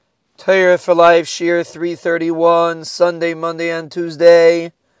Torah4life, Shiur 331, Sunday, Monday, and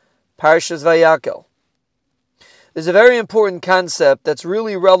Tuesday, Parshas Vayakel. There's a very important concept that's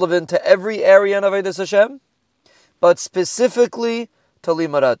really relevant to every area in Avodas Hashem, but specifically to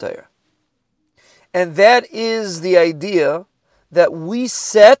Limudat Torah. And that is the idea that we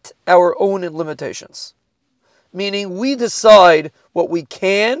set our own limitations. Meaning we decide what we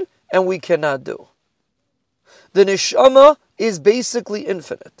can and we cannot do. The neshama is basically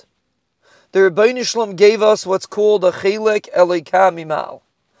infinite. The Rebbeinu Shalom gave us what's called a chelek eloka mimal,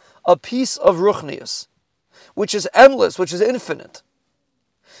 a piece of ruchnius, which is endless, which is infinite.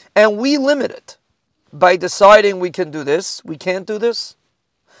 And we limit it by deciding we can do this, we can't do this.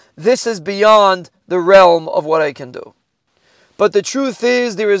 This is beyond the realm of what I can do. But the truth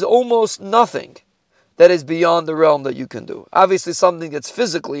is, there is almost nothing that is beyond the realm that you can do. Obviously, something that's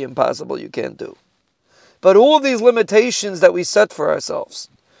physically impossible you can't do. But all these limitations that we set for ourselves,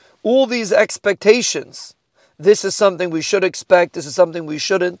 all these expectations, this is something we should expect, this is something we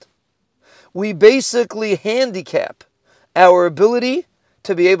shouldn't, we basically handicap our ability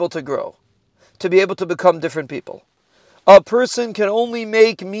to be able to grow, to be able to become different people. A person can only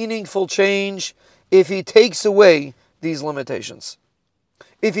make meaningful change if he takes away these limitations.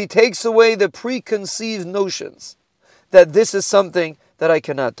 If he takes away the preconceived notions that this is something that I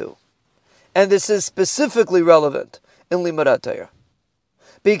cannot do. And this is specifically relevant in Limudat Torah.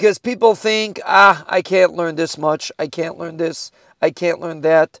 Because people think, I can't learn this much, I can't learn this, I can't learn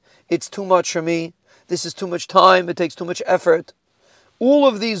that, it's too much for me, this is too much time, it takes too much effort. All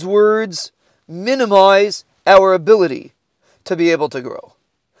of these words minimize our ability to be able to grow,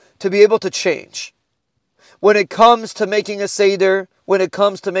 to be able to change. When it comes to making a seder, when it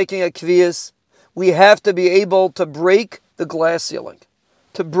comes to making a kviyas, we have to be able to break the glass ceiling,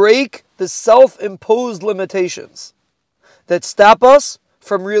 to break the self-imposed limitations that stop us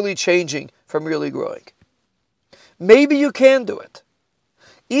from really changing, from really growing. Maybe you can do it.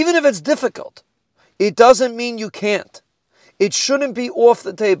 Even if it's difficult, it doesn't mean you can't. It shouldn't be off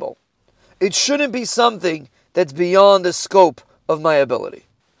the table. It shouldn't be something that's beyond the scope of my ability.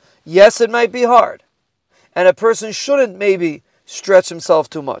 Yes, it might be hard. And a person shouldn't maybe stretch himself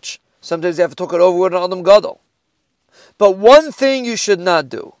too much. Sometimes you have to talk it over with an Adam Gadol. But one thing you should not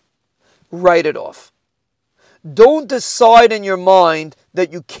do, write it off. Don't decide in your mind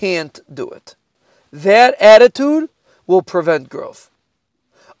that you can't do it. That attitude will prevent growth.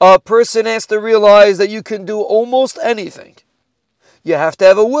 A person has to realize that you can do almost anything. You have to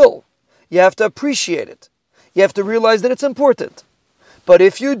have a will. You have to appreciate it. You have to realize that it's important. But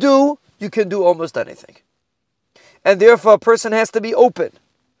if you do, you can do almost anything. And therefore a person has to be open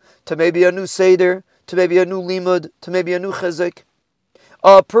to maybe a new seder, to maybe a new limud, to maybe a new chizuk.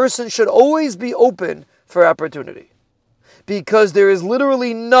 A person should always be open for opportunity, because there is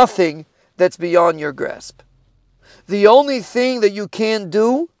literally nothing that's beyond your grasp. The only thing that you can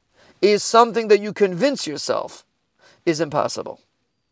do is something that you convince yourself is impossible.